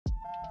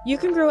You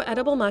can grow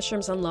edible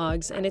mushrooms on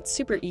logs, and it's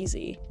super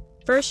easy.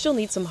 First, you'll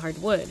need some hard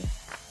wood.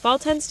 Fall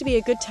tends to be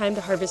a good time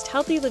to harvest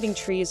healthy living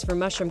trees for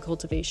mushroom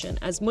cultivation,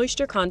 as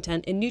moisture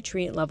content and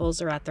nutrient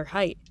levels are at their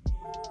height.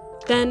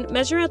 Then,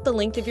 measure out the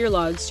length of your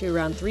logs to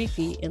around 3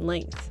 feet in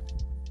length.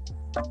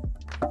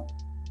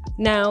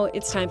 Now,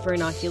 it's time for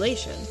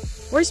inoculation.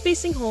 We're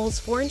spacing holes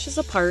 4 inches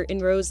apart in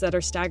rows that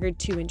are staggered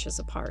 2 inches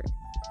apart.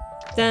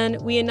 Then,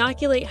 we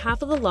inoculate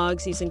half of the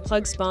logs using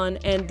plug spawn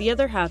and the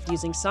other half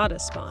using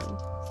sawdust spawn.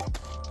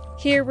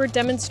 Here, we're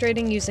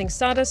demonstrating using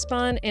sawdust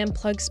spawn and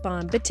plug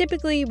spawn, but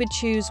typically you would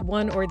choose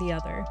one or the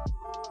other.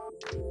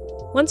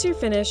 Once you're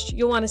finished,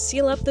 you'll want to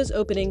seal up those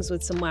openings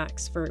with some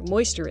wax for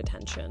moisture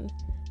retention.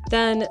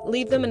 Then,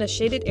 leave them in a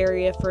shaded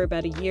area for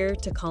about a year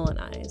to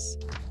colonize.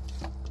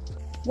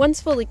 Once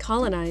fully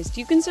colonized,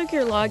 you can soak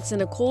your logs in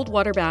a cold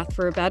water bath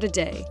for about a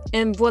day,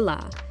 and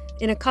voila!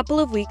 In a couple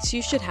of weeks,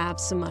 you should have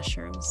some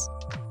mushrooms.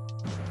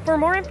 For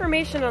more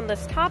information on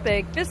this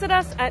topic, visit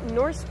us at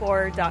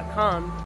norspore.com.